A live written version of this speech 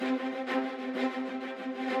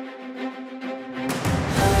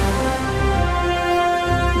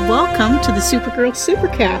welcome to the Supergirl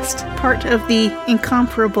Supercast, part of the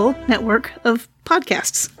incomparable network of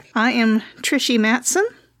podcasts. I am Trish Matson.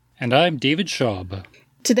 And I'm David Schaub.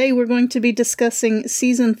 Today we're going to be discussing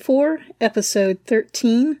Season 4, Episode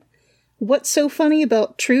 13, What's So Funny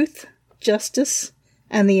About Truth, Justice,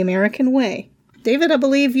 and the American Way. David, I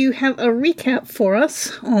believe you have a recap for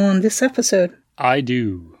us on this episode. I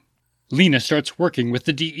do. Lena starts working with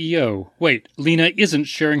the DEO. Wait, Lena isn't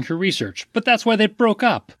sharing her research, but that's why they broke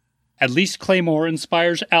up. At least Claymore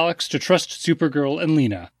inspires Alex to trust Supergirl and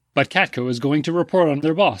Lena, but Catco is going to report on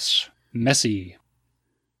their boss. Messy.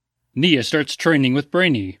 Nia starts training with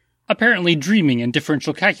Brainy. Apparently dreaming and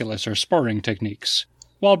differential calculus are sparring techniques.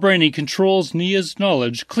 While Brainy controls Nia's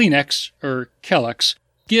knowledge, Kellex,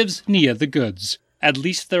 gives Nia the goods. At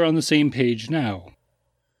least they're on the same page now.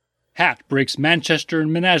 Hat breaks Manchester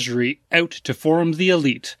and Menagerie out to form the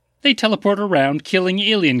elite. They teleport around, killing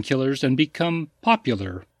alien killers, and become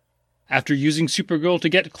popular. After using Supergirl to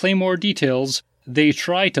get Claymore details, they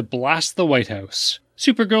try to blast the White House.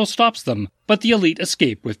 Supergirl stops them, but the elite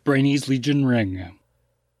escape with Brainy's Legion ring.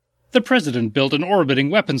 The president built an orbiting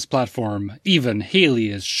weapons platform. Even Haley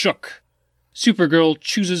is shook. Supergirl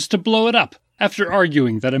chooses to blow it up, after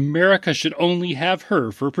arguing that America should only have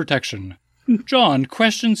her for protection. John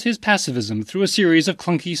questions his pacifism through a series of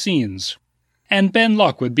clunky scenes. And Ben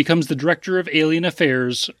Lockwood becomes the director of Alien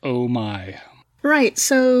Affairs. Oh my. Right,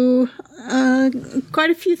 so quite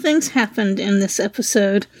a few things happened in this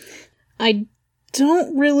episode. They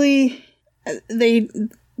didn't really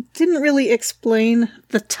explain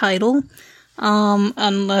the title,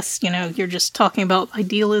 unless, you're just talking about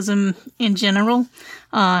idealism in general,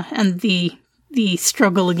 and the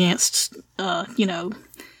struggle against,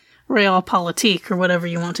 realpolitik, or whatever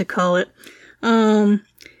you want to call it.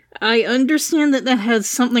 I understand that has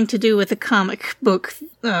something to do with a comic book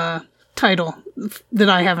title that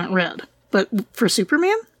I haven't read. But for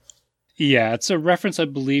Superman? Yeah, it's a reference, I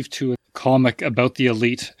believe, to a comic about the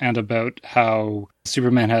elite and about how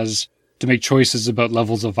Superman has to make choices about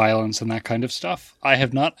levels of violence and that kind of stuff. I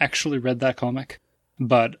have not actually read that comic,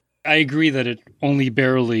 but I agree that it only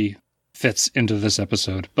barely fits into this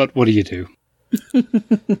episode. But what do you do?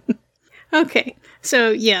 Okay,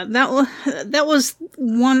 so yeah, that was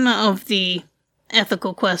one of the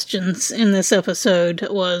ethical questions in this episode,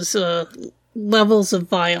 was levels of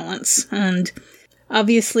violence. And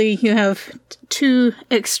obviously you have two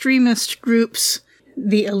extremist groups,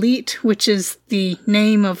 the Elite, which is the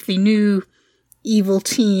name of the new evil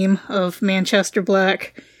team of Manchester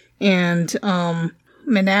Black, and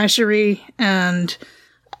Menagerie, and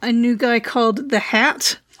a new guy called the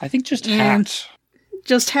Hat. I think just Hat.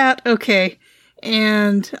 Just Hat, okay.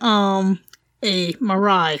 And a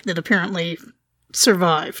Mirai that apparently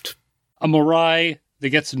survived. A Mirai that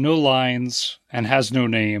gets no lines and has no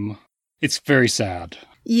name. It's very sad.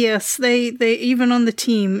 Yes, they even on the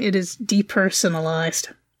team, it is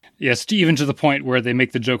depersonalized. Yes, even to the point where they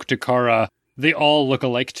make the joke to Kara, they all look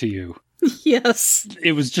alike to you. Yes.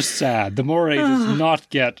 It was just sad. The Mirai does not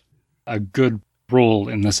get a good role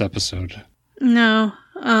in this episode. No.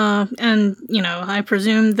 And, I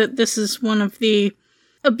presume that this is one of the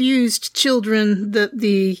abused children that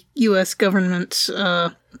the U.S. government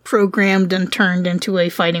programmed and turned into a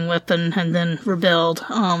fighting weapon and then rebelled.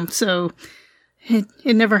 So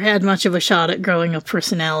it never had much of a shot at growing a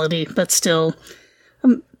personality, but still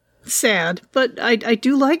sad. But I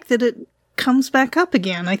do like that it comes back up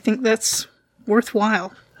again. I think that's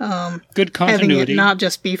worthwhile. Good continuity. Having it not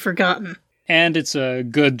just be forgotten. And it's a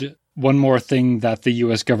good one more thing that the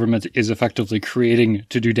U.S. government is effectively creating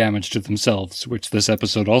to do damage to themselves, which this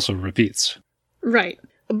episode also repeats. Right.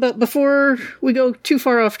 But before we go too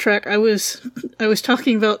far off track, I was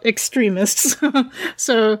talking about extremists.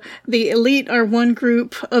 So the Elite are one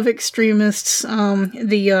group of extremists.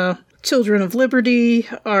 The Children of Liberty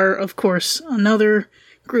are, of course, another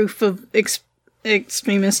group of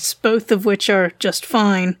extremists, both of which are just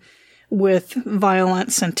fine with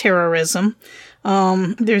violence and terrorism.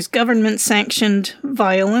 There's government-sanctioned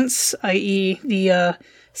violence, i.e. the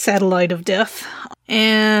satellite of death.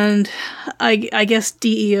 And I guess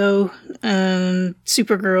DEO and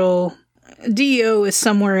Supergirl. DEO is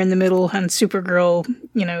somewhere in the middle, and Supergirl,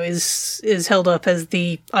 is held up as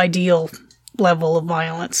the ideal level of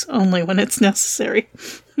violence, only when it's necessary.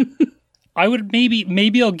 I would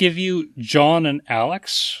maybe I'll give you John and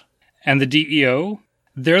Alex and the DEO.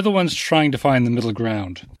 They're the ones trying to find the middle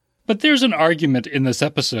ground. But there's an argument in this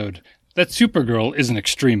episode that Supergirl is an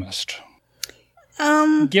extremist.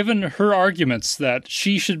 Given her arguments that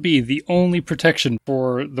she should be the only protection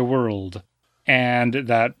for the world, and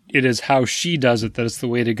that it is how she does it that is the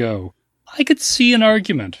way to go, I could see an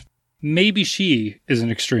argument. Maybe she is an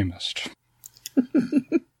extremist.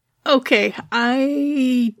 Okay,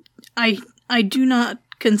 I do not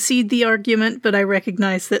concede the argument, but I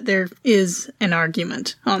recognize that there is an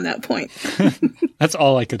argument on that point. That's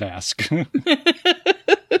all I could ask.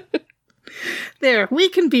 There, we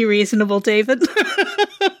can be reasonable, David.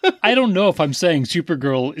 I don't know if I'm saying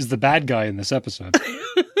Supergirl is the bad guy in this episode.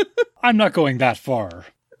 I'm not going that far.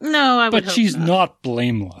 No, I would But she's not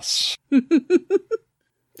blameless.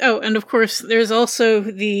 Oh, and of course, there's also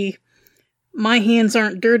the my hands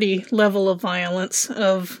aren't dirty level of violence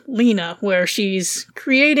of Lena, where she's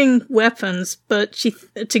creating weapons, but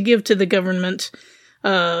to give to the government,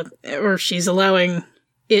 or she's allowing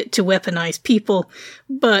it to weaponize people,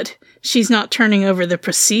 but she's not turning over the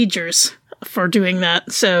procedures for doing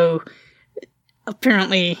that, so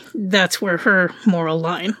apparently that's where her moral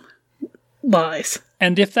line lies.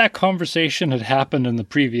 And if that conversation had happened in the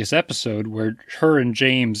previous episode, where her and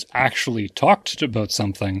James actually talked about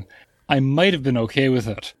something, I might have been okay with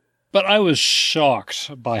it. But I was shocked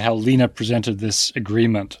by how Lena presented this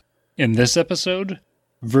agreement in this episode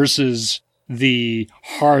versus the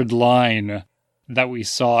hard line that we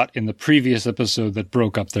saw in the previous episode that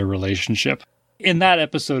broke up their relationship. In that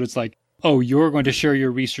episode, it's like, oh, you're going to share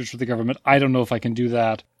your research with the government. I don't know if I can do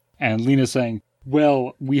that. And Lena's saying,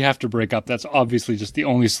 well, we have to break up. That's obviously just the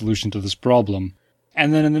only solution to this problem.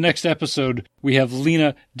 And then in the next episode, we have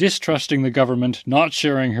Lena distrusting the government, not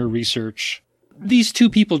sharing her research. These two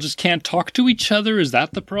people just can't talk to each other. Is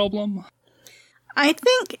that the problem? I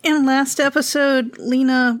think in last episode,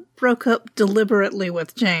 Lena broke up deliberately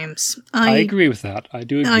with James. I agree with that. I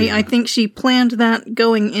do agree. I think she planned that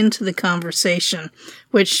going into the conversation,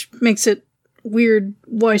 which makes it weird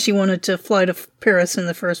why she wanted to fly to Paris in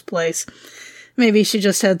the first place. Maybe she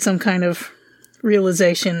just had some kind of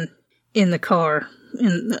realization in the car,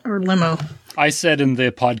 or limo. I said in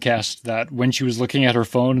the podcast that when she was looking at her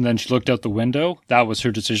phone and then she looked out the window, that was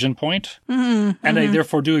her decision point. And I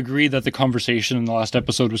therefore do agree that the conversation in the last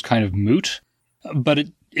episode was kind of moot. But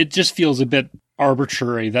it just feels a bit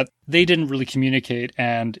arbitrary that they didn't really communicate,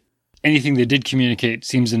 and anything they did communicate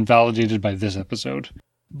seems invalidated by this episode.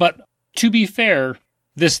 But to be fair,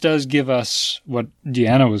 this does give us what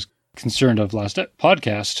Deanna was concerned of last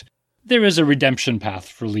podcast. There is a redemption path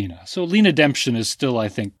for Lena. So Lena-demption is still, I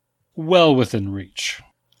think, well within reach.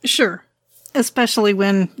 Sure. Especially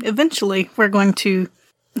when, eventually, we're going to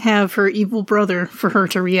have her evil brother for her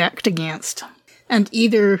to react against. And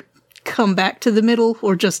either come back to the middle,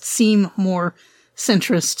 or just seem more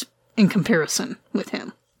centrist in comparison with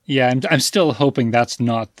him. Yeah, I'm still hoping that's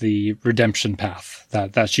not the redemption path,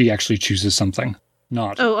 that she actually chooses something.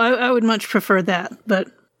 Not. Oh, I would much prefer that, but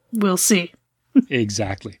we'll see.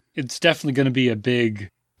 Exactly. It's definitely going to be a big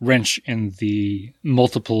wrench in the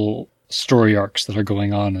multiple story arcs that are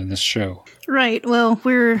going on in this show. Right. Well,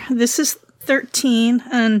 this is 13,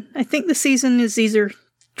 and I think the season is either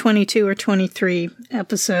 22 or 23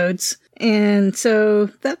 episodes. And so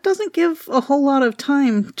that doesn't give a whole lot of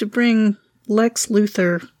time to bring Lex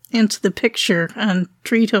Luthor into the picture and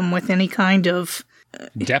treat him with any kind of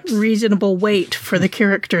depth, reasonable weight for the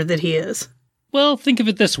character that he is. Well, think of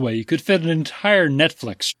it this way. You could fit an entire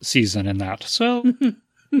Netflix season in that. So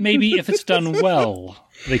maybe if it's done well,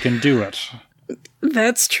 they can do it.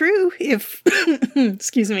 That's true. If,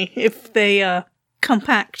 if they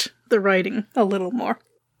compact the writing a little more.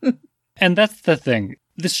 And that's the thing.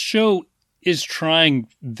 This show is trying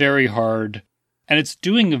very hard, and it's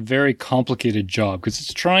doing a very complicated job, because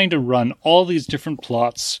it's trying to run all these different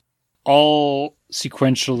plots, all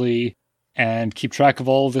sequentially, and keep track of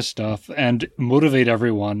all of this stuff, and motivate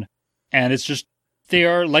everyone. And it's just, they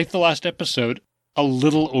are, like the last episode, a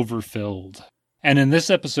little overfilled. And in this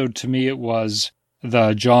episode, to me, it was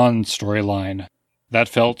the John storyline that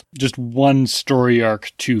felt just one story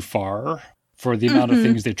arc too far for the amount of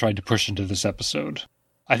things they tried to push into this episode.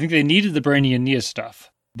 I think they needed the Brainy and Nia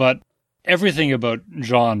stuff, but everything about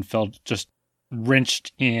John felt just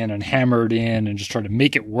wrenched in and hammered in and just tried to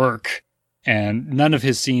make it work. And none of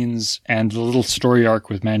his scenes and the little story arc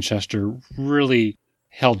with Manchester really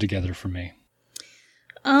held together for me.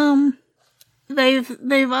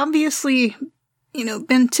 They've obviously,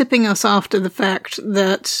 been tipping us off to the fact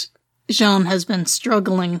that Jean has been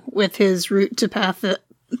struggling with his route to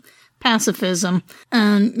pacifism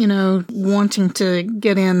and, wanting to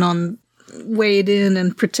get wade in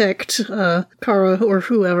and protect Kara or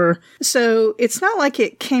whoever. So it's not like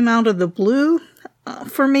it came out of the blue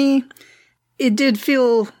for me. It did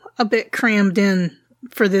feel a bit crammed in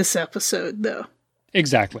for this episode, though.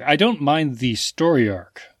 Exactly. I don't mind the story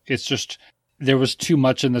arc. It's just there was too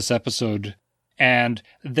much in this episode, And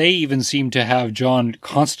they even seem to have John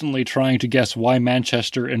constantly trying to guess why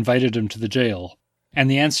Manchester invited him to the jail. And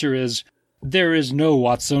the answer is, there is no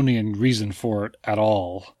Watsonian reason for it at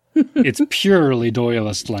all. It's purely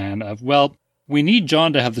doylist land of, well, we need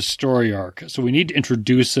John to have the story arc, so we need to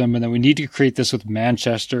introduce him, and then we need to create this with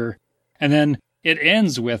Manchester. And then it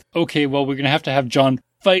ends with, okay, well, we're going to have John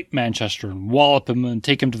fight Manchester and wallop him and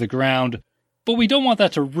take him to the ground. But we don't want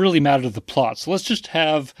that to really matter to the plot, so let's just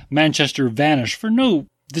have Manchester vanish for no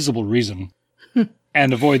visible reason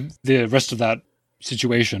and avoid the rest of that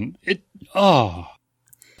situation.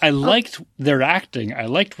 I liked their acting. I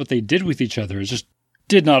liked what they did with each other. It just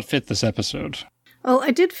did not fit this episode. Well,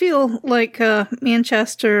 I did feel like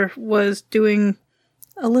Manchester was doing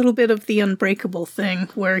a little bit of the Unbreakable thing,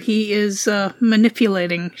 where he is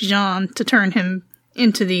manipulating Jean to turn him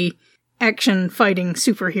into the action-fighting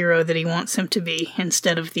superhero that he wants him to be,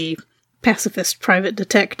 instead of the pacifist private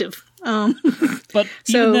detective. But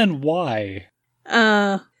even then, why?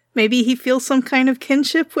 Maybe he feels some kind of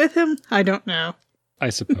kinship with him? I don't know.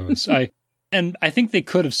 I suppose. I think they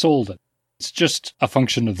could have sold it. It's just a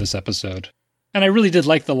function of this episode. And I really did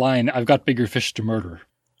like the line, "I've got bigger fish to murder."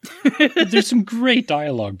 There's some great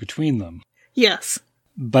dialogue between them. Yes.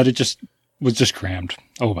 But it was just crammed.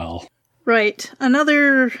 Oh well. Right.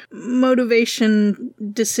 Another motivation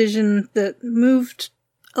decision that moved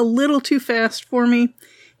a little too fast for me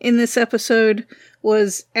in this episode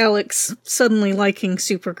was Alex suddenly liking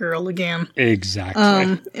Supergirl again.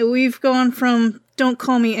 Exactly. We've gone from, don't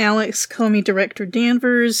call me Alex, call me Director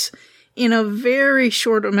Danvers, in a very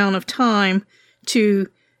short amount of time, to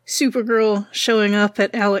Supergirl showing up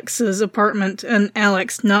at Alex's apartment and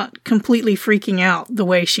Alex not completely freaking out the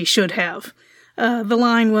way she should have. The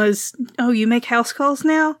line was, "Oh, you make house calls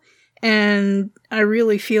now?" And I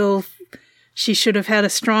really feel she should have had a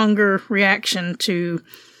stronger reaction to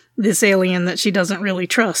this alien that she doesn't really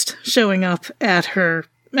trust showing up at her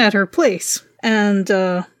place. And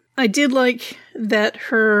I did like that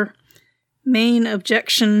her main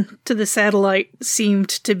objection to the satellite seemed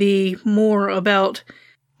to be more about,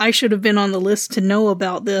 I should have been on the list to know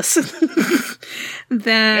about this.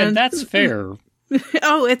 And that's fair.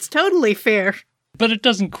 Oh, it's totally fair. But it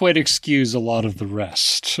doesn't quite excuse a lot of the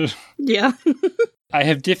rest. Yeah. I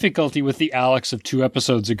have difficulty with the Alex of 2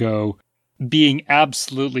 episodes ago being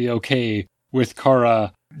absolutely okay with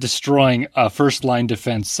Kara destroying a first-line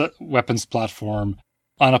defense weapons platform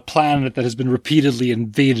on a planet that has been repeatedly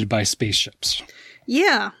invaded by spaceships.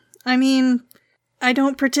 Yeah. I mean, I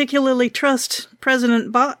don't particularly trust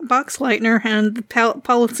President Boxleitner, and the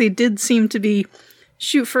policy did seem to be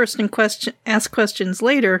shoot first and ask questions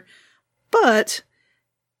later. But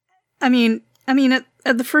I mean,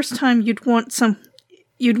 at the first time you'd want some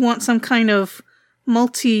kind of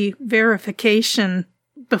multi-verification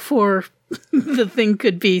before the thing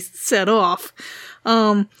could be set off.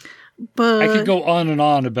 But I could go on and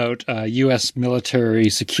on about U.S. military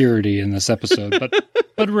security in this episode,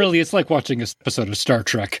 but really, it's like watching an episode of Star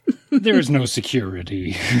Trek. There is no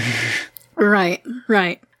security. Right.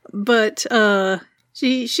 But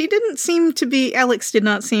she didn't seem to be. Alex did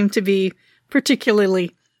not seem to be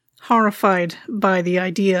particularly horrified by the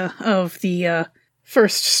idea of the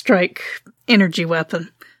first strike energy weapon.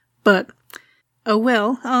 But oh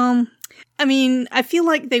well. I mean, I feel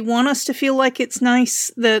like they want us to feel like it's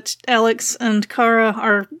nice that Alex and Kara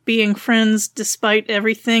are being friends despite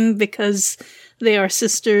everything, because they are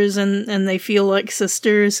sisters and they feel like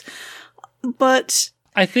sisters. But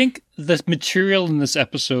I think the material in this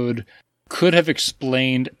episode could have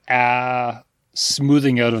explained a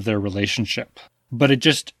smoothing out of their relationship. But it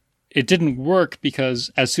didn't work, because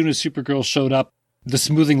as soon as Supergirl showed up, the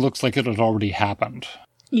smoothing looks like it had already happened.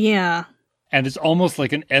 Yeah. And it's almost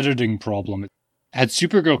like an editing problem. Had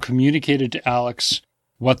Supergirl communicated to Alex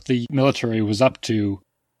what the military was up to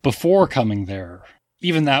before coming there,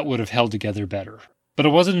 even that would have held together better. But it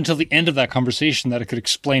wasn't until the end of that conversation that it could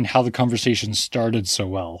explain how the conversation started so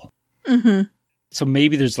well. Mm-hmm. So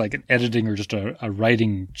maybe there's like an editing or just a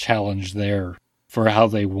writing challenge there for how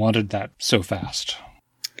they wanted that so fast.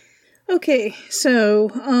 Okay,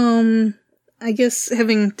 so, I guess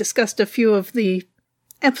having discussed a few of the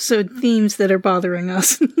episode themes that are bothering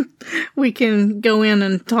us, we can go in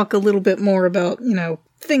and talk a little bit more about,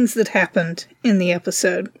 things that happened in the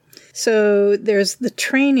episode. So there's the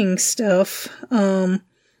training stuff.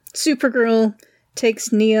 Supergirl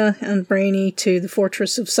takes Nia and Brainy to the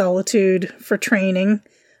Fortress of Solitude for training.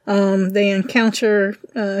 They encounter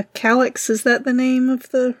Calyx, is that the name of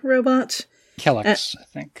the robot? Calyx, I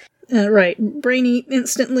think. Right. Brainy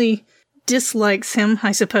instantly dislikes him,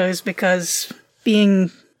 I suppose, because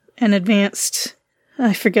being an advanced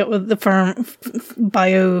I forget what the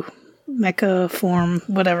biomecha form,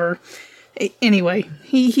 whatever. Anyway,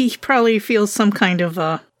 he probably feels some kind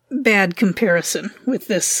of bad comparison with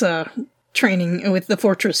this training with the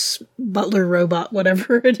Fortress Butler robot,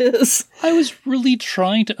 whatever it is. I was really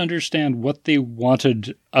trying to understand what they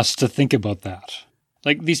wanted us to think about that.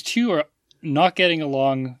 Like, these two are not getting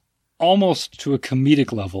along almost to a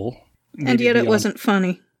comedic level. And yet it wasn't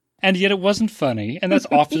funny. And yet it wasn't funny, and that's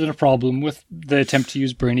often a problem with the attempt to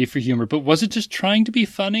use Brainy for humor. But was it just trying to be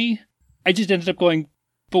funny? I just ended up going,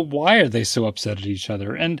 but why are they so upset at each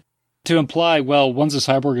other? And to imply, well, one's a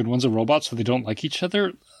cyborg and one's a robot, so they don't like each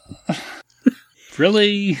other?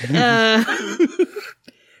 Really?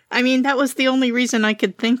 I mean, that was the only reason I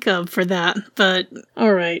could think of for that, but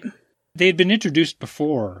all right. They had been introduced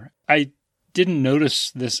before. I didn't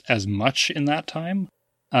notice this as much in that time,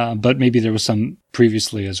 but maybe there was some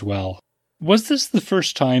previously as well. Was this the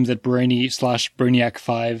first time that Brainy/Brainiac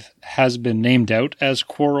 5 has been named out as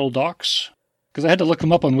Quarrel Docs? Because I had to look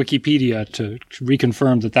him up on Wikipedia to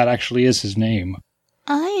reconfirm that actually is his name.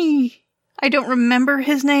 I don't remember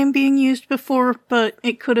his name being used before, but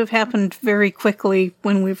it could have happened very quickly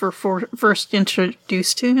when we were first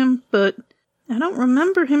introduced to him, but I don't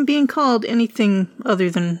remember him being called anything other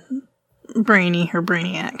than Brainy or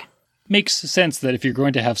Brainiac. Makes sense that if you're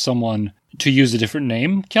going to have someone to use a different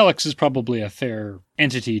name, Calyx is probably a fair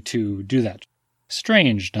entity to do that.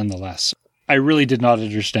 Strange, nonetheless. I really did not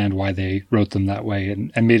understand why they wrote them that way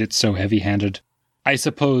and made it so heavy-handed. I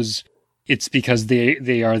suppose it's because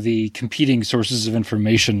they are the competing sources of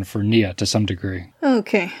information for Nia to some degree.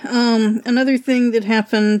 Okay. Another thing that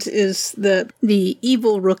happened is that the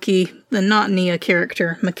evil rookie, the not Nia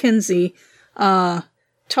character, Mackenzie,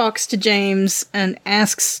 talks to James and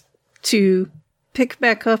asks to pick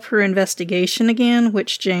back up her investigation again,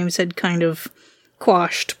 which James had kind of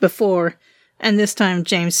quashed before. And this time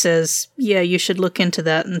James says, yeah, you should look into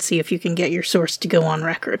that and see if you can get your source to go on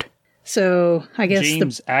record. So, I guess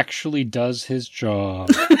James actually does his job.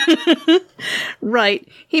 Right.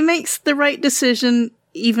 He makes the right decision,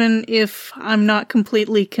 even if I'm not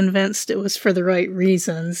completely convinced it was for the right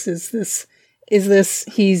reasons. Is this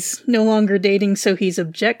he's no longer dating so he's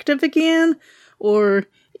objective again? Or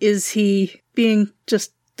is he being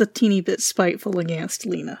just a teeny bit spiteful against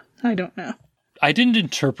Lena? I don't know. I didn't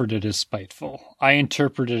interpret it as spiteful. I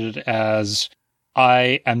interpreted it as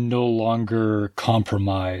I am no longer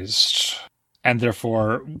compromised. And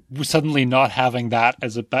therefore, suddenly not having that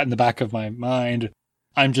as in the back of my mind,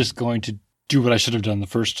 I'm just going to do what I should have done the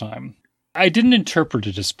first time. I didn't interpret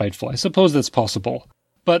it as spiteful. I suppose that's possible.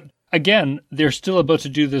 But again, they're still about to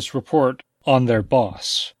do this report on their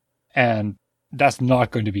boss. And that's not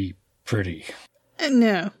going to be pretty.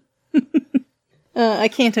 No. I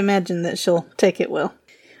can't imagine that she'll take it well.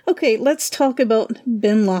 Okay, let's talk about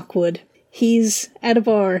Ben Lockwood. He's at a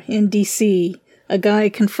bar in D.C. A guy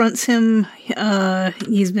confronts him. Ben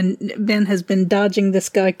has been dodging this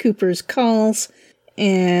guy Cooper's calls,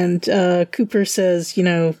 and Cooper says, you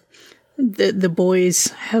know, the boys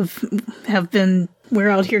have been. We're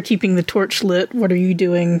out here keeping the torch lit. What are you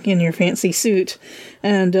doing in your fancy suit?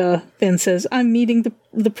 And Ben says, I'm meeting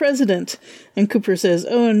the president. And Cooper says,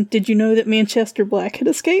 oh, and did you know that Manchester Black had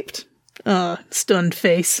escaped? Stunned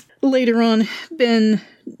face. Later on, Ben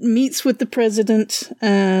meets with the president,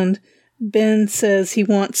 and Ben says he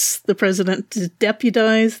wants the president to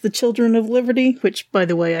deputize the Children of Liberty, which, by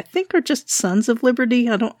the way, I think are just Sons of Liberty.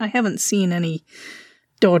 I haven't seen any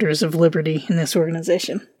Daughters of Liberty in this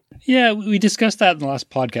organization. Yeah, we discussed that in the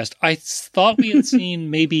last podcast. I thought we had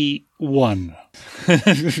seen maybe one.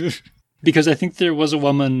 Because I think there was a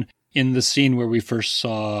woman in the scene where we first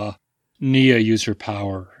saw Nia use her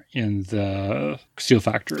power in the steel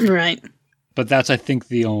factory. Right. But that's, I think,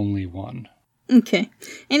 the only one. Okay.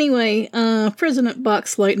 Anyway, President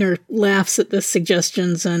Boxleitner laughs at the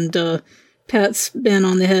suggestions and pats Ben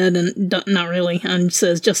on the head, and not really, and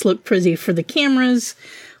says, just look pretty for the cameras.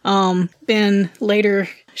 Ben later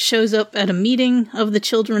shows up at a meeting of the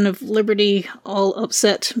Children of Liberty, all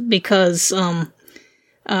upset because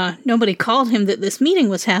nobody called him that this meeting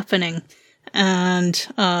was happening. And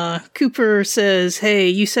Cooper says, hey,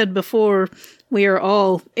 you said before we are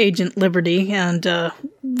all Agent Liberty, and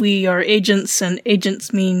we are agents, and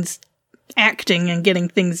agents means acting and getting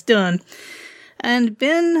things done. And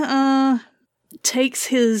Ben takes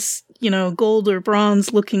his, gold or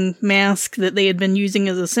bronze looking mask that they had been using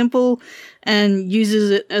as a symbol and uses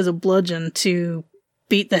it as a bludgeon to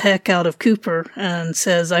beat the heck out of Cooper and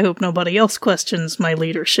says, I hope nobody else questions my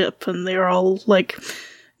leadership. And they're all like,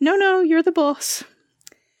 no, you're the boss.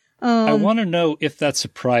 I want to know if that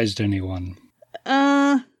surprised anyone.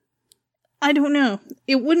 I I don't know.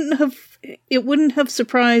 It wouldn't have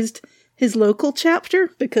surprised his local chapter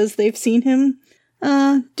because they've seen him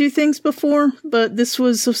do things before, but this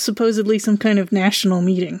was supposedly some kind of national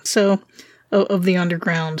meeting, so of the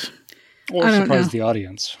underground. Or surprise the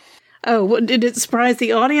audience. Oh, what, did it surprise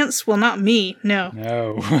the audience? Well, not me, no.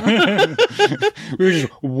 No. We were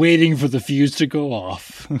just waiting for the fuse to go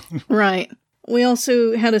off. Right. We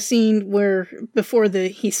also had a scene where, before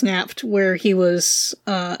he snapped, where he was,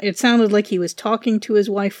 it sounded like he was talking to his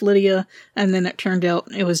wife, Lydia, and then it turned out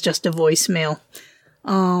it was just a voicemail.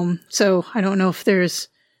 So I don't know if there's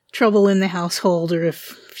trouble in the household or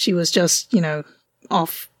if she was just,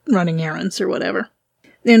 off running errands or whatever.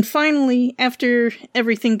 Then finally, after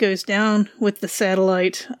everything goes down with the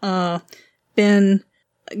satellite, Ben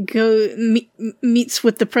meets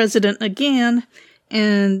with the president again,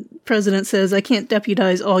 and the president says, I can't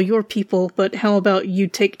deputize all your people, but how about you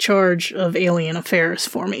take charge of alien affairs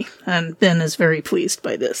for me? And Ben is very pleased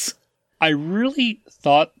by this. I really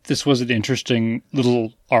thought this was an interesting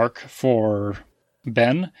little arc for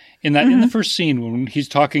Ben, in that in the first scene when he's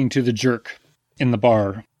talking to the jerk in the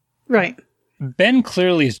bar. Right. Ben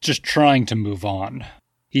clearly is just trying to move on.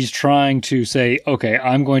 He's trying to say, okay,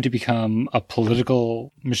 I'm going to become a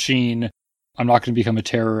political machine. I'm not going to become a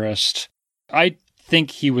terrorist. I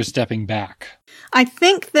think he was stepping back. I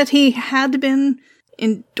think that he had been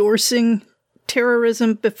endorsing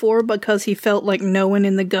terrorism before because he felt like no one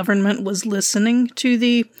in the government was listening to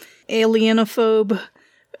the alienophobe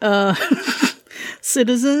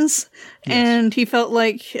citizens. Yes. And he felt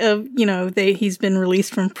like, he's been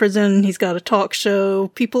released from prison, he's got a talk show,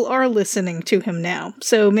 people are listening to him now.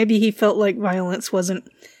 So maybe he felt like violence wasn't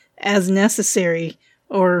as necessary,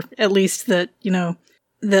 or at least that,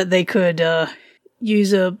 that they could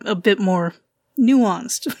use a bit more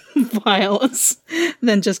nuanced violence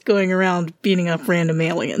than just going around beating up random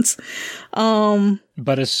aliens.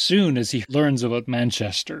 But as soon as he learns about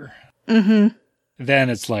Manchester...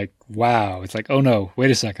 then it's like, wow. It's like, oh no,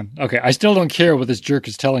 wait a second. Okay, I still don't care what this jerk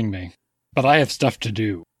is telling me, but I have stuff to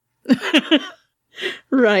do.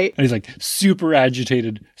 Right. And he's like super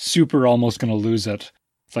agitated, super almost going to lose it.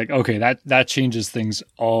 It's like, okay, that changes things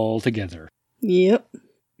altogether. Yep.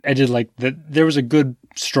 I did like that. There was a good,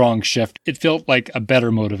 strong shift. It felt like a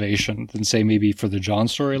better motivation than, say, maybe for the John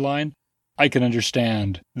storyline. I can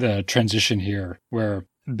understand the transition here where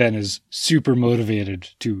Ben is super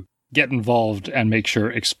motivated to get involved and make sure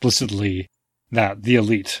explicitly that the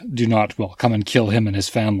elite do not, come and kill him and his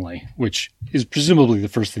family, which is presumably the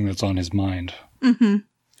first thing that's on his mind.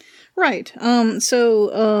 Right.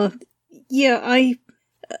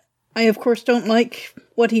 I of course don't like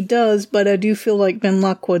what he does, but I do feel like Ben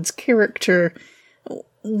Lockwood's character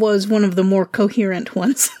was one of the more coherent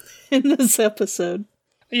ones in this episode.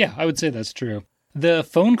 Yeah, I would say that's true. The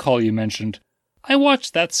phone call you mentioned, I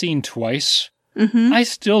watched that scene twice. I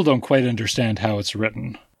still don't quite understand how it's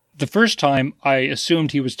written. The first time, I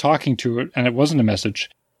assumed he was talking to it, and it wasn't a message.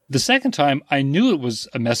 The second time, I knew it was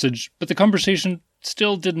a message, but the conversation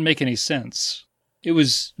still didn't make any sense. It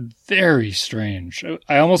was very strange.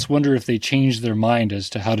 I almost wonder if they changed their mind as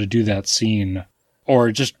to how to do that scene. Or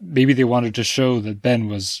just maybe they wanted to show that Ben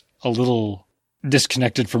was a little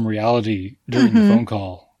disconnected from reality during the phone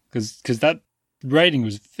call. Because that writing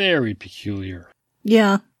was very peculiar.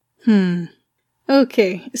 Yeah.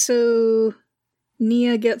 Okay, so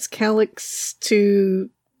Nia gets Calix to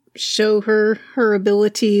show her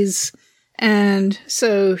abilities, and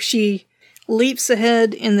so she leaps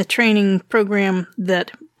ahead in the training program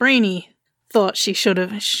that Brainy thought she should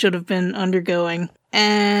have been undergoing,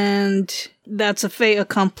 and that's a fait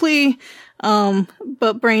accompli.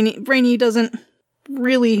 But Brainy doesn't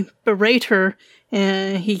really berate her,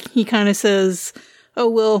 and he kind of says, oh,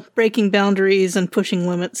 well, breaking boundaries and pushing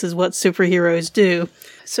limits is what superheroes do.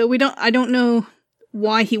 So I don't know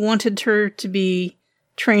why he wanted her to be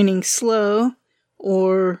training slow,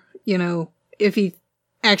 or, if he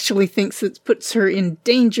actually thinks it puts her in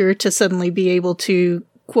danger to suddenly be able to,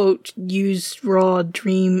 quote, use raw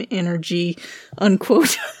dream energy,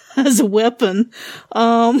 unquote, as a weapon.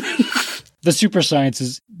 The super science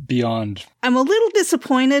is beyond. I'm a little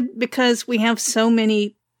disappointed because we have so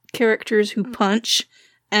many characters who punch,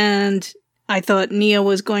 and I thought Nia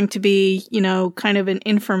was going to be, kind of an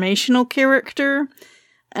informational character,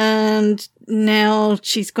 and now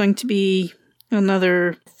she's going to be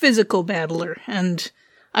another physical battler, and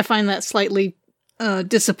I find that slightly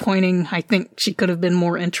disappointing. I think she could have been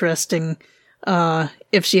more interesting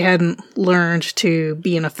if she hadn't learned to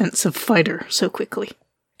be an offensive fighter so quickly.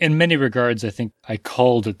 In many regards, I think I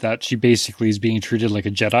called it that she basically is being treated like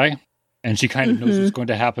a Jedi. And she kind of knows what's going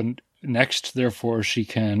to happen next, therefore she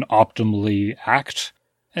can optimally act.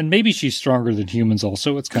 And maybe she's stronger than humans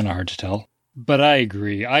also, it's kind of hard to tell. But I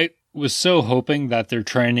agree. I was so hoping that their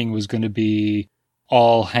training was going to be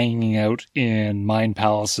all hanging out in mind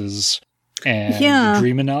palaces and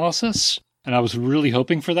dream analysis. And I was really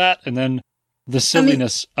hoping for that. And then the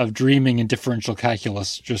silliness of dreaming and differential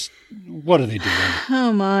calculus, just, what are they doing?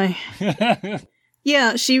 Oh my.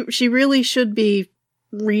 Yeah, she really should be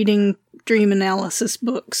reading dream analysis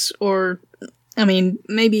books, or, I mean,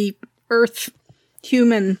 maybe Earth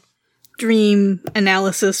human dream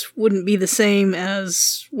analysis wouldn't be the same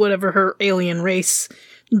as whatever her alien race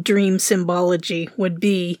dream symbology would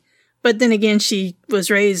be. But then again, she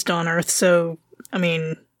was raised on Earth, so, I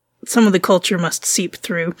mean, some of the culture must seep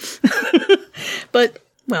through. But,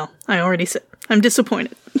 well, I already said, I'm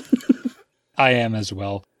disappointed. I am as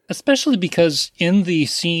well. Especially because in the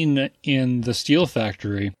scene in the steel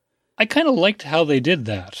factory, I kind of liked how they did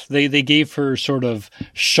that. They gave her sort of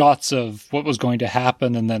shots of what was going to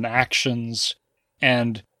happen and then actions.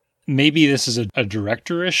 And maybe this is a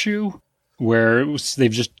director issue where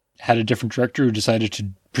they've just had a different director who decided to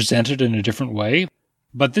present it in a different way.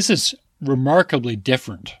 But this is remarkably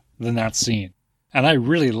different than that scene. And I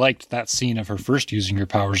really liked that scene of her first using her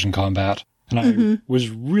powers in combat. And I was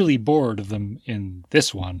really bored of them in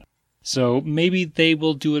this one. So maybe they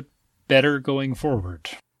will do it better going forward.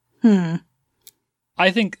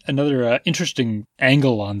 I think another interesting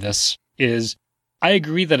angle on this is I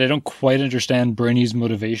agree that I don't quite understand Brainy's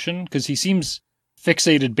motivation, because he seems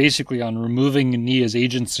fixated basically on removing Nia's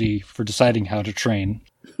agency for deciding how to train.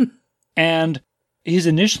 And his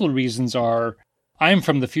initial reasons are, I'm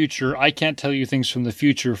from the future, I can't tell you things from the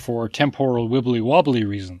future for temporal wibbly-wobbly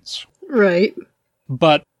reasons. Right.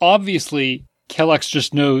 But obviously, Kellex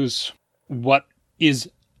just knows what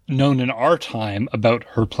is known in our time about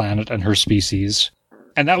her planet and her species.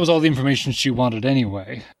 And that was all the information she wanted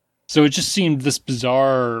anyway. So it just seemed this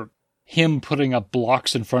bizarre, him putting up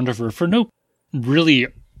blocks in front of her for no really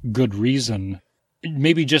good reason.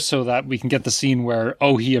 Maybe just so that we can get the scene where,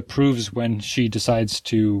 he approves when she decides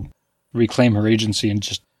to reclaim her agency and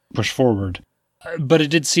just push forward. But it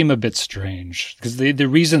did seem a bit strange, because the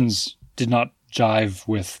reasons did not jive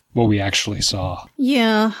with what we actually saw.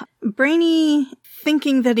 Yeah. Brainy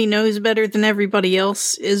thinking that he knows better than everybody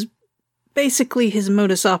else is basically his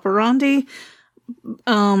modus operandi.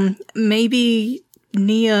 Maybe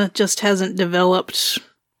Nia just hasn't developed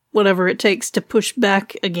whatever it takes to push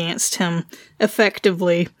back against him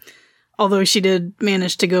effectively. Although she did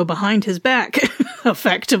manage to go behind his back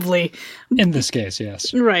effectively. In this case,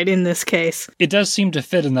 yes. Right, in this case. It does seem to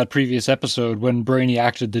fit in that previous episode when Brainy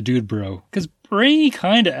acted the dude bro. Because Brainy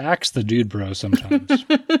kind of acts the dude bro sometimes.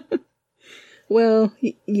 Well,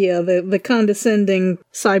 yeah, the condescending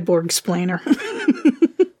cyborg splainer.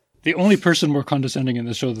 The only person more condescending in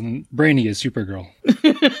the show than Brainy is Supergirl.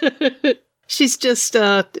 She's just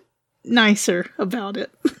nicer about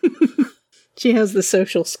it. She has the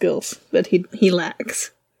social skills that he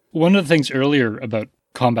lacks. One of the things earlier about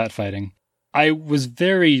combat fighting, I was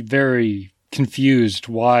very, very confused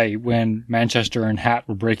why, when Manchester and Hat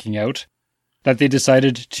were breaking out, that they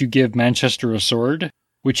decided to give Manchester a sword,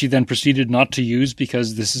 which he then proceeded not to use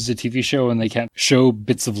because this is a TV show and they can't show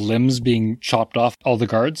bits of limbs being chopped off all the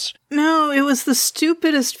guards. No, it was the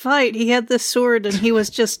stupidest fight. He had this sword and he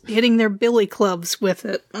was just hitting their billy clubs with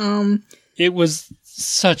it. It was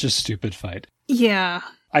such a stupid fight. Yeah.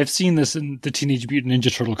 I've seen this in the Teenage Mutant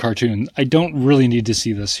Ninja Turtle cartoon. I don't really need to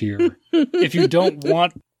see this here. If you don't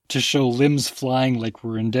want to show limbs flying like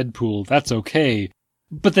we're in Deadpool, that's okay.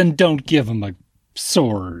 But then don't give him a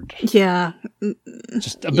sword. Yeah.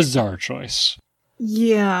 Just a bizarre choice.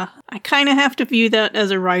 Yeah. I kind of have to view that as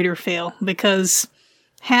a writer fail, because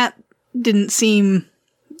Hat didn't seem...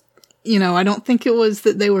 I don't think it was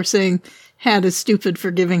that they were saying Hat is stupid for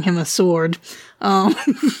giving him a sword.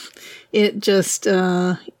 It just...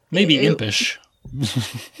 maybe impish.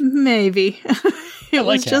 Maybe. It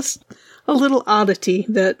was just a little oddity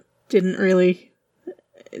that didn't really...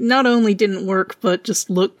 Not only didn't work, but just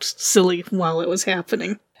looked silly while it was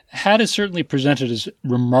happening. Hat is certainly presented as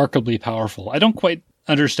remarkably powerful. I don't quite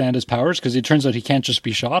understand his powers, because it turns out he can't just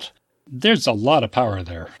be shot. There's a lot of power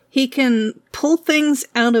there. He can pull things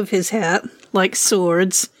out of his hat, like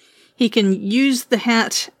swords. He can use the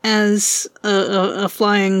hat as a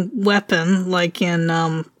flying weapon, like in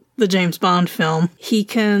the James Bond film. He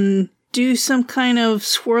can do some kind of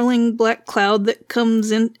swirling black cloud that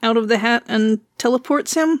comes in out of the hat and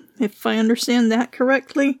teleports him, if I understand that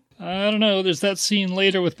correctly. I don't know, there's that scene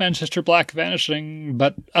later with Manchester Black vanishing,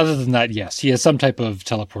 but other than that, yes, he has some type of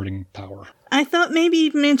teleporting power. I thought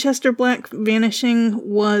maybe Manchester Black vanishing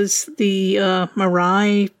was the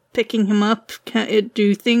Mirai picking him up. Can it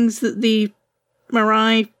do things that the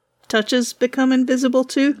Mirai touches become invisible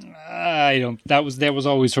too? I don't. That was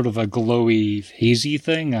always sort of a glowy, hazy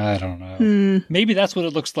thing. I don't know. Maybe that's what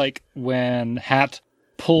it looks like when Hat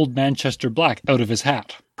pulled Manchester Black out of his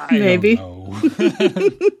hat. Maybe. Don't know.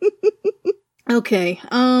 Okay.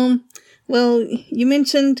 Well, you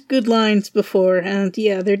mentioned good lines before, and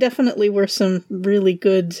yeah, there definitely were some really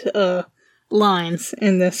good lines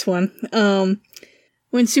in this one.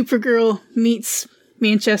 When Supergirl meets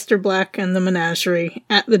Manchester Black and the menagerie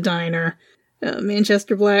at the diner,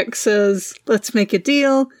 Manchester Black says, "Let's make a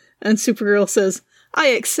deal," and Supergirl says, "I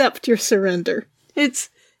accept your surrender." It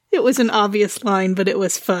was an obvious line, but it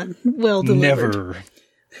was fun. Well delivered. Never.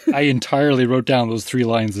 I entirely wrote down those 3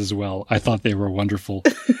 lines as well. I thought they were wonderful.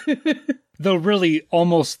 Though really,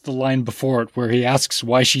 almost the line before it, where he asks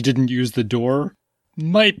why she didn't use the door,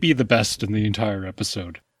 might be the best in the entire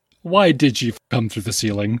episode. Why did she come through the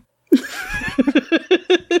ceiling?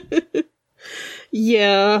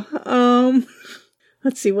 Yeah,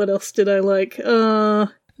 let's see, what else did I like?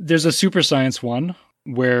 There's a super science one,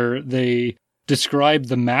 where they describe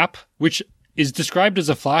the map, which is described as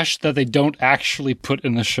a flash that they don't actually put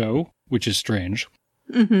in the show, which is strange,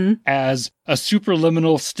 as a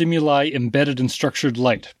superliminal stimuli embedded in structured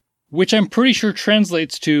light, which I'm pretty sure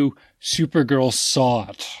translates to Supergirl saw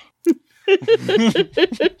it.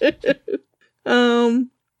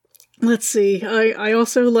 Let's see. I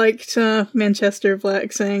also liked Manchester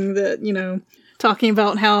Black saying that, talking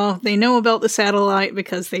about how they know about the satellite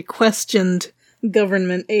because they questioned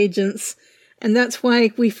government agents, and that's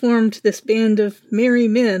why we formed this band of merry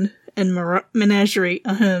men and menagerie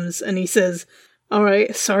hymns. And he says, "All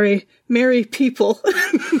right, sorry, merry people."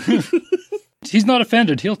 He's not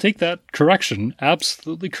offended. He'll take that correction.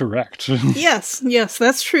 Absolutely correct. Yes,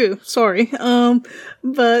 that's true. Sorry.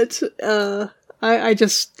 But I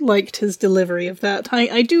just liked his delivery of that.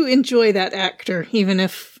 I do enjoy that actor, even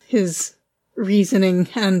if his reasoning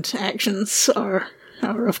and actions are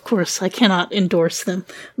of course, I cannot endorse them.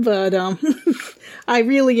 But I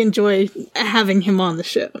really enjoy having him on the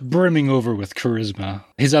show. Brimming over with charisma.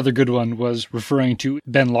 His other good one was referring to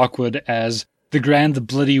Ben Lockwood as the Grand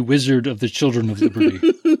Bloody Wizard of the Children of Liberty.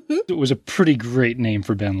 It was a pretty great name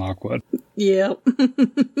for Ben Lockwood. Yeah.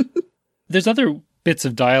 There's other bits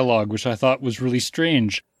of dialogue which I thought was really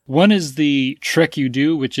strange. One is the trick you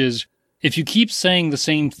do, which is, if you keep saying the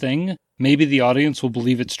same thing, maybe the audience will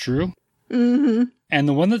believe it's true. Mm-hmm. And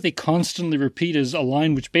the one that they constantly repeat is a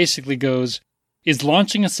line which basically goes, "is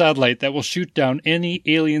launching a satellite that will shoot down any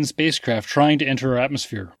alien spacecraft trying to enter our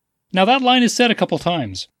atmosphere." Now that line is said a couple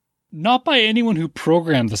times. Not by anyone who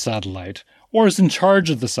programmed the satellite, or is in charge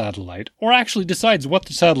of the satellite, or actually decides what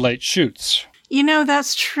the satellite shoots.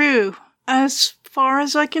 That's true. As far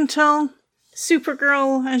as I can tell,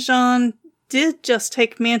 Supergirl and Jean did just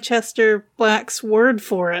take Manchester Black's word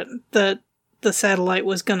for it, that the satellite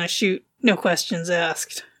was gonna shoot, no questions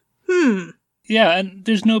asked. Yeah, and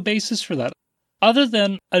there's no basis for that. Other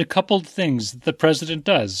than a couple of things the president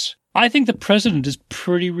does. I think the president is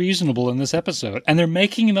pretty reasonable in this episode, and they're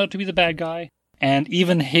making him out to be the bad guy. And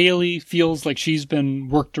even Haley feels like she's been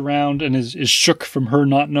worked around and is shook from her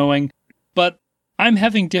not knowing. But I'm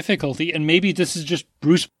having difficulty, and maybe this is just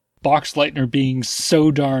Bruce Boxleitner being so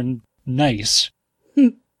darn nice.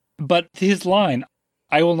 But his line,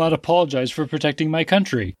 "I will not apologize for protecting my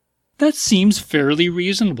country," that seems fairly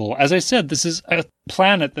reasonable. As I said, this is a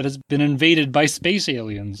planet that has been invaded by space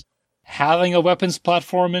aliens. Having a weapons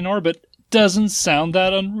platform in orbit doesn't sound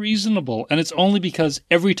that unreasonable, and it's only because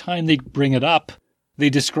every time they bring it up, they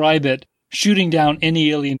describe it shooting down any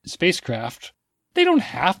alien spacecraft. They don't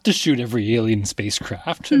have to shoot every alien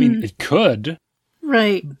spacecraft. I mean, it could.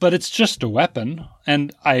 Right. But it's just a weapon,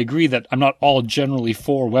 and I agree that I'm not all generally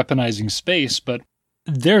for weaponizing space, but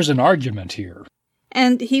there's an argument here.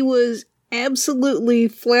 And he was absolutely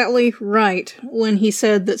flatly right when he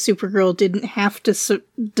said that Supergirl didn't have to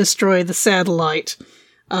destroy the satellite.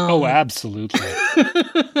 Oh, absolutely.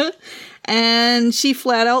 And she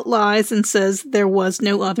flat out lies and says there was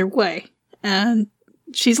no other way. And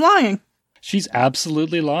she's lying. She's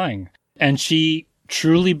absolutely lying. And she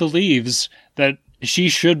truly believes that she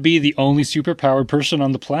should be the only superpowered person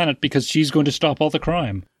on the planet because she's going to stop all the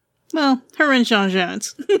crime. Well, her and Jean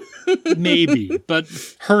Jones. Maybe, but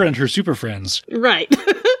her and her super friends. Right.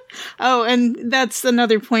 Oh, and that's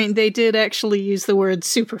another point. They did actually use the word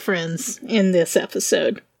super friends in this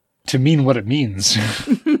episode. To mean what it means.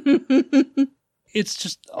 It's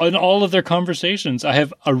just, in all of their conversations, I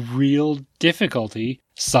have a real difficulty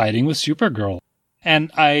siding with Supergirl.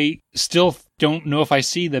 And I still don't know if I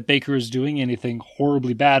see that Baker is doing anything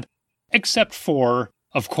horribly bad, except for,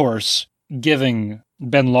 of course, giving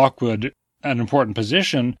Ben Lockwood an important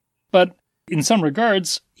position. But in some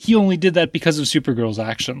regards, he only did that because of Supergirl's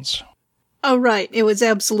actions. Oh, right. It was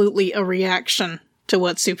absolutely a reaction to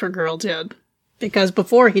what Supergirl did. Because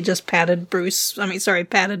before he just patted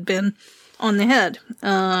Ben on the head.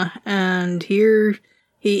 And here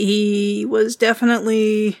he was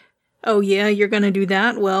definitely, oh yeah, you're gonna do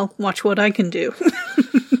that? Well, watch what I can do.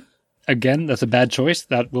 Again, that's a bad choice.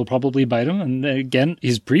 That will probably bite him. And again,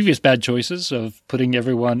 his previous bad choices of putting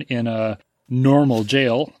everyone in a normal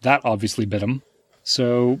jail, that obviously bit him.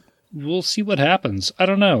 So we'll see what happens. I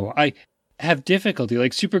don't know. I have difficulty.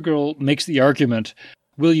 Like, Supergirl makes the argument,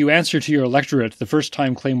 will you answer to your electorate the first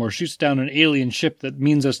time Claymore shoots down an alien ship that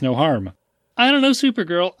means us no harm? I don't know,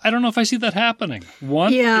 Supergirl. I don't know if I see that happening.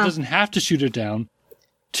 One, It doesn't have to shoot it down.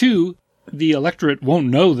 Two, the electorate won't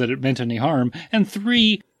know that it meant any harm. And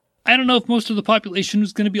three, I don't know if most of the population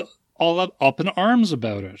is going to be all up in arms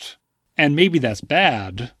about it. And maybe that's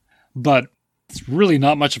bad, but it's really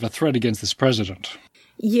not much of a threat against this president.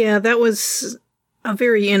 Yeah, that was a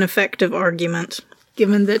very ineffective argument,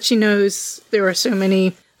 given that she knows there are so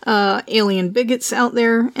many alien bigots out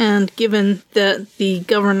there, and given that the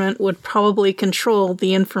government would probably control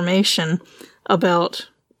the information about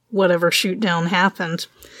whatever shoot-down happened.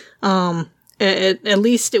 At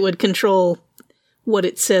least it would control what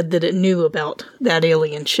it said that it knew about that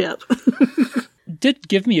alien ship. Did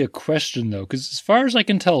give me a question, though, because as far as I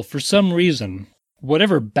can tell, for some reason,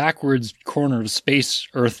 whatever backwards corner of space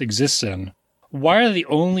Earth exists in, why are the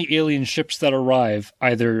only alien ships that arrive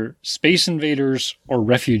either space invaders or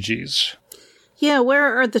refugees? Yeah,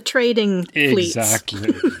 where are the trading fleets?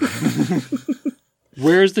 Exactly.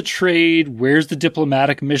 Where's the trade? Where's the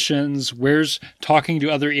diplomatic missions? Where's talking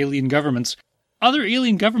to other alien governments? Other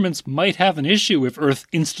alien governments might have an issue if Earth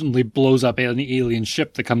instantly blows up any alien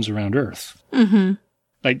ship that comes around Earth. Mm-hmm.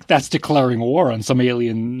 Like, that's declaring war on some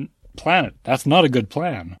alien planet. That's not a good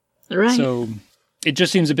plan. Right. So it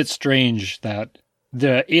just seems a bit strange that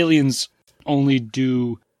the aliens only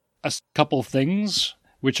do a couple things,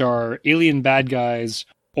 which are alien bad guys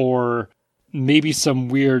or maybe some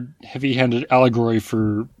weird heavy-handed allegory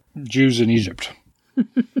for Jews in Egypt.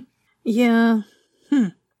 Yeah.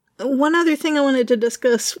 One other thing I wanted to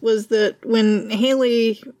discuss was that when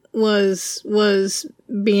Haley was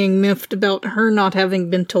being miffed about her not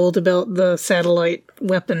having been told about the satellite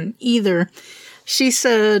weapon either, she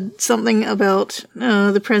said something about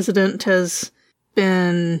the president has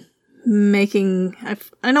been making,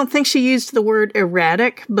 I don't think she used the word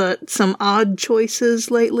erratic, but some odd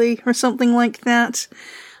choices lately or something like that.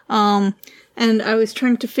 And I was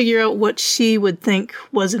trying to figure out what she would think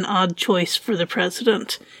was an odd choice for the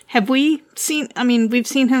president. Have we seen, we've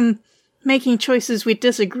seen him making choices we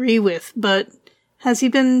disagree with, but has he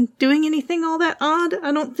been doing anything all that odd?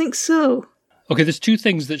 I don't think so. Okay, there's two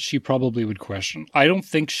things that she probably would question. I don't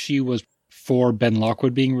think she was for Ben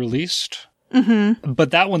Lockwood being released,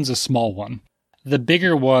 but that one's a small one. The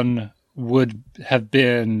bigger one would have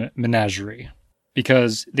been Menagerie,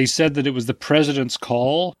 because they said that it was the president's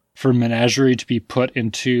call for Menagerie to be put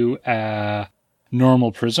into a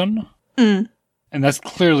normal prison. And that's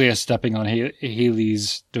clearly a stepping on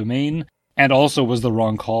Haley's domain, and also was the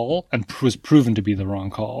wrong call, and was proven to be the wrong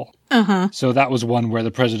call. So that was one where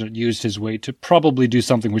the president used his weight to probably do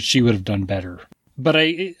something which she would have done better. But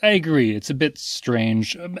I agree, it's a bit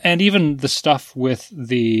strange. And even the stuff with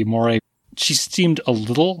the Moray, she seemed a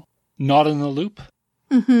little not in the loop.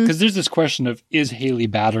 Because there's this question of, is Haley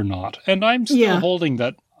bad or not? And I'm still holding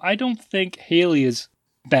that I don't think Haley is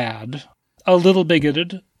bad. A little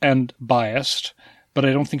bigoted and biased, but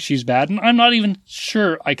I don't think she's bad. And I'm not even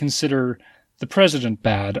sure I consider the president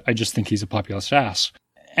bad. I just think he's a populist ass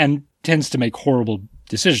and tends to make horrible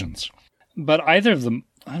decisions. But either of them,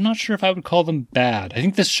 I'm not sure if I would call them bad. I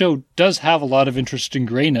think this show does have a lot of interesting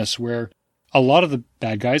grayness where a lot of the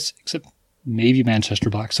bad guys, except maybe Manchester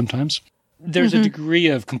Black sometimes, there's a degree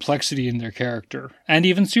of complexity in their character. And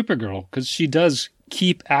even Supergirl, because she does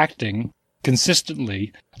keep acting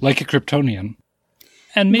consistently like a Kryptonian.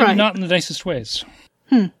 And maybe not in the nicest ways.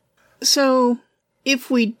 So, if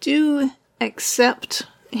we do accept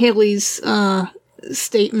Haley's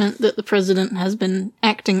statement that the president has been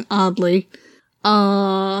acting oddly, there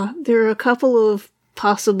are a couple of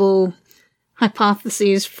possible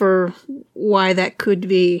hypotheses for why that could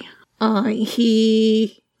be.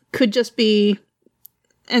 He could just be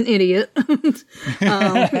an idiot.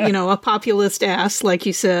 A populist ass, like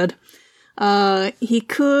you said. He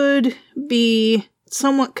could be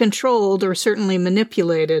somewhat controlled or certainly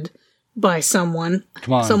manipulated by someone.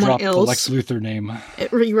 Come on, someone drop else. the Lex Luthor name.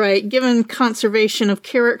 Right, given conservation of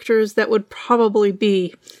characters, that would probably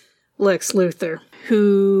be Lex Luthor,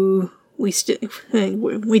 who we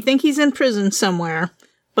think he's in prison somewhere,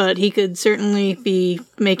 but he could certainly be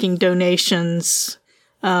making donations.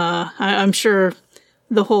 I'm sure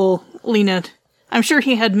the whole Lena... I'm sure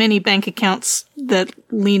he had many bank accounts that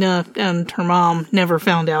Lena and her mom never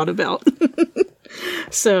found out about.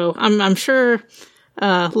 So I'm sure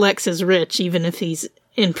Lex is rich, even if he's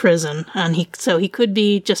in prison, and he could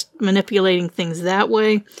be just manipulating things that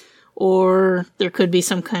way, or there could be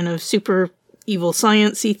some kind of super evil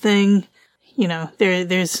science-y thing. You know,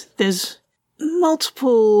 there's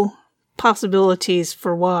multiple possibilities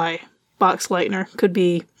for why Boxleitner could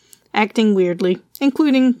be acting weirdly,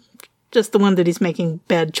 including just the one that he's making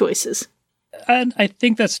bad choices. And I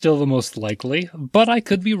think that's still the most likely, but I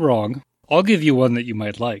could be wrong. I'll give you one that you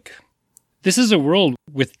might like. This is a world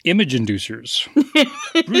with image inducers.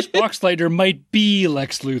 Bruce Boxleitner might be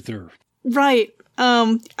Lex Luthor. Right.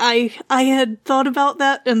 I had thought about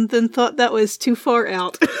that and then thought that was too far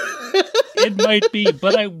out. It might be,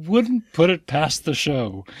 but I wouldn't put it past the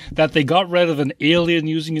show that they got rid of an alien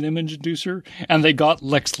using an image inducer, and they got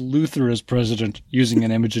Lex Luthor as president using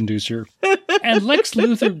an image inducer. And Lex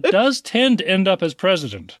Luthor does tend to end up as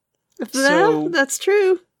president. So that's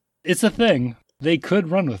true. It's a thing. They could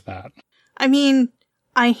run with that. I mean,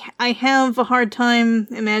 I have a hard time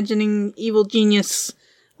imagining evil genius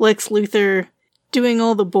Lex Luthor doing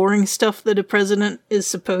all the boring stuff that a president is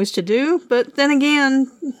supposed to do, but then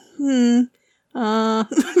again, given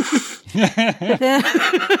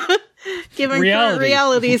current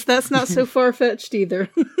realities, that's not so far-fetched either.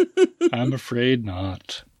 I'm afraid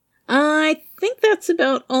not. I think that's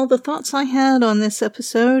about all the thoughts I had on this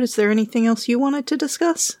episode. Is there anything else you wanted to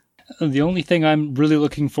discuss? The only thing I'm really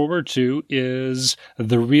looking forward to is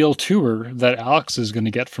the real tour that Alex is going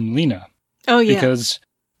to get from Lena. Oh, yeah. Because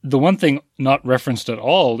the one thing not referenced at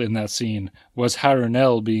all in that scene was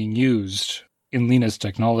Harunel being used in Lena's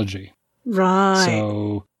technology. Right.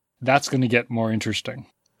 So that's going to get more interesting.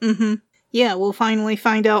 Mm-hmm. Yeah, we'll finally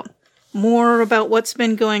find out more about what's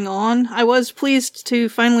been going on. I was pleased to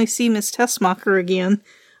finally see Miss Tessmacher again.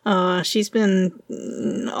 She's been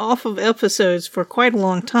off of episodes for quite a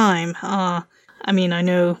long time. I mean, I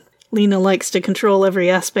know Lena likes to control every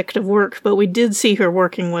aspect of work, but we did see her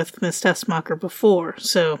working with Miss Tessmacher before,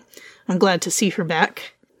 so I'm glad to see her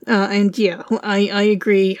back. And yeah, I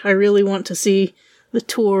agree. I really want to see the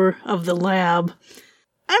tour of the lab.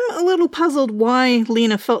 I'm a little puzzled why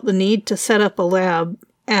Lena felt the need to set up a lab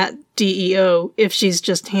at DEO if she's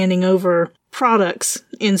just handing over products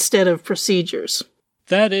instead of procedures.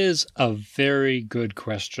 That is a very good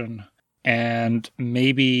question. And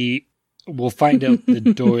maybe we'll find out the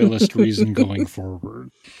doylist reason going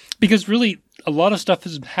forward. Because really, a lot of stuff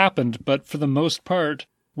has happened, but for the most part,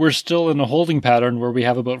 we're still in a holding pattern where we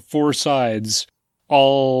have about 4 sides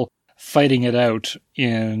all fighting it out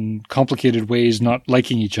in complicated ways, not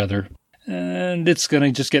liking each other. And it's going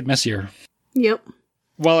to just get messier. Yep.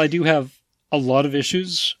 While I do have a lot of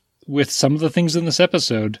issues with some of the things in this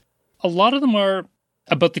episode, a lot of them are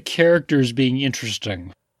about the characters being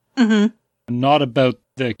interesting. Mm-hmm. Not about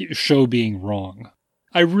the show being wrong.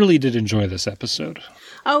 I really did enjoy this episode.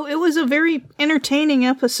 Oh, it was a very entertaining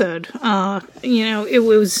episode. It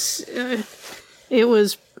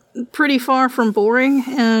was pretty far from boring,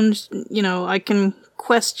 and, I can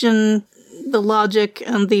question the logic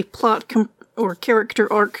and the plot or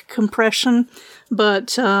character arc compression,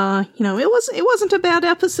 but, it wasn't a bad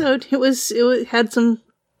episode. It had some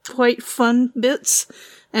quite fun bits,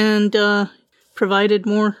 and, provided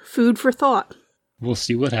more food for thought. We'll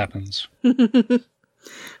see what happens.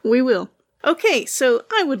 We will. Okay, so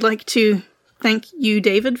I would like to thank you,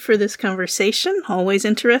 David, for this conversation. Always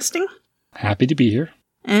interesting. Happy to be here.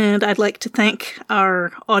 And I'd like to thank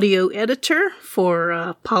our audio editor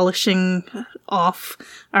for polishing off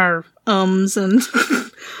our ums and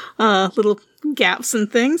little gaps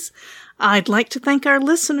and things. I'd like to thank our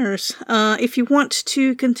listeners. If you want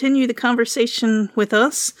to continue the conversation with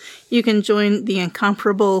us, you can join the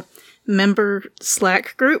Incomparable member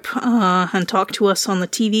Slack group and talk to us on the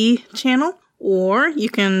TeeVee channel, or you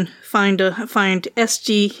can find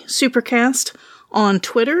SG Supercast on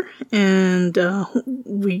Twitter, and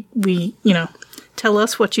we tell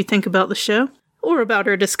us what you think about the show or about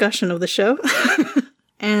our discussion of the show.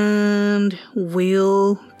 And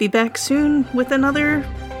we'll be back soon with another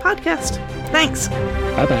podcast. Thanks.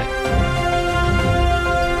 Bye-bye.